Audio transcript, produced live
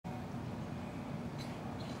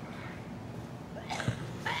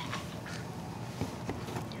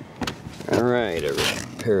Alright, I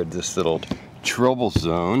repaired this little trouble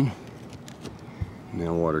zone.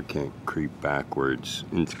 Now water can't creep backwards.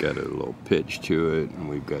 It's got a little pitch to it, and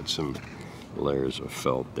we've got some layers of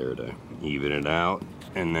felt there to even it out.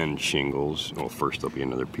 And then shingles. Well, first there'll be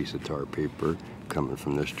another piece of tar paper coming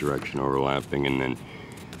from this direction, overlapping, and then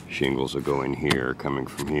shingles will go in here, coming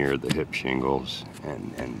from here, the hip shingles,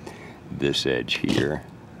 and this edge here.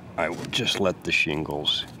 I will just let the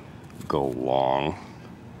shingles go long,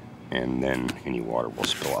 and then any water will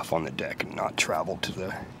spill off on the deck and not travel to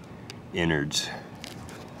the innards.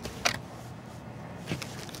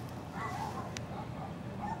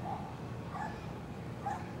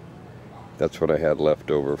 That's what I had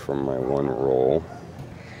left over from my one roll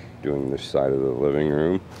doing this side of the living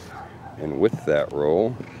room. And with that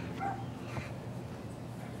roll,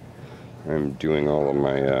 I'm doing all of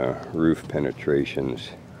my roof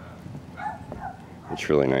penetrations. It's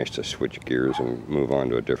really nice to switch gears and move on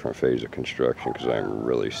to a different phase of construction, because I'm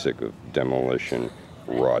really sick of demolition,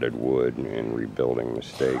 rotted wood, and rebuilding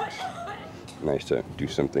mistakes. Nice to do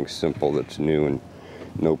something simple that's new and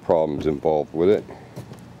no problems involved with it.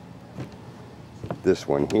 This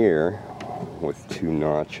one here with 2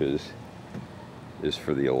 notches is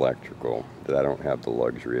for the electrical, that I don't have the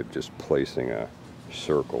luxury of just placing a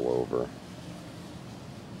circle over.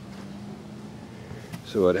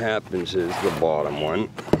 So what happens is the bottom one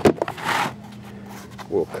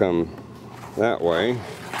will come that way.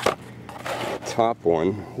 The top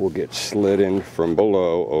one will get slid in from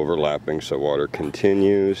below, overlapping, so water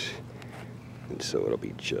continues. And so it'll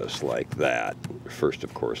be just like that. First,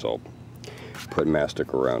 of course, I'll put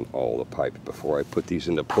mastic around all the pipes before I put these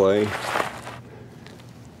into play.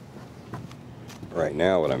 Right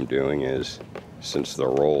now what I'm doing is, since the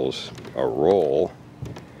roll's a roll,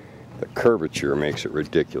 the curvature makes it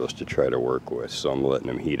ridiculous to try to work with, so I'm letting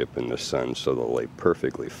them heat up in the sun so they'll lay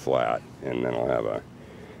perfectly flat, and then I'll have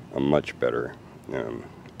a much better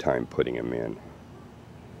time putting them in.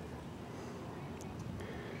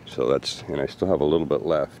 So that's, and I still have a little bit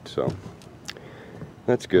left, so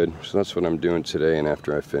that's good. So that's what I'm doing today, and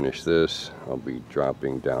after I finish this, I'll be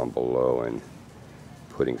dropping down below and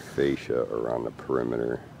putting fascia around the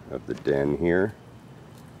perimeter of the den here,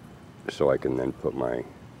 so I can then put my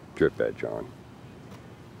drip edge on.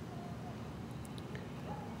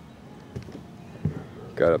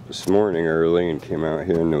 Got up this morning early and came out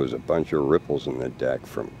here, and there was a bunch of ripples in the deck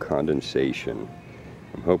from condensation.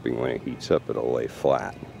 I'm hoping when it heats up it'll lay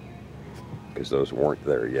flat, because those weren't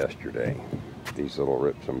there yesterday. These little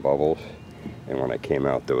rips and bubbles, and when I came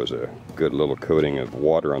out there was a good little coating of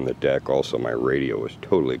water on the deck. Also, my radio was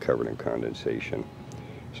totally covered in condensation,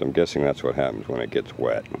 so I'm guessing that's what happens when it gets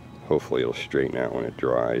wet. Hopefully it'll straighten out when it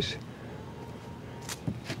dries.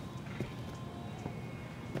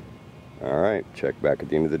 Alright, check back at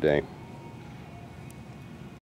the end of the day.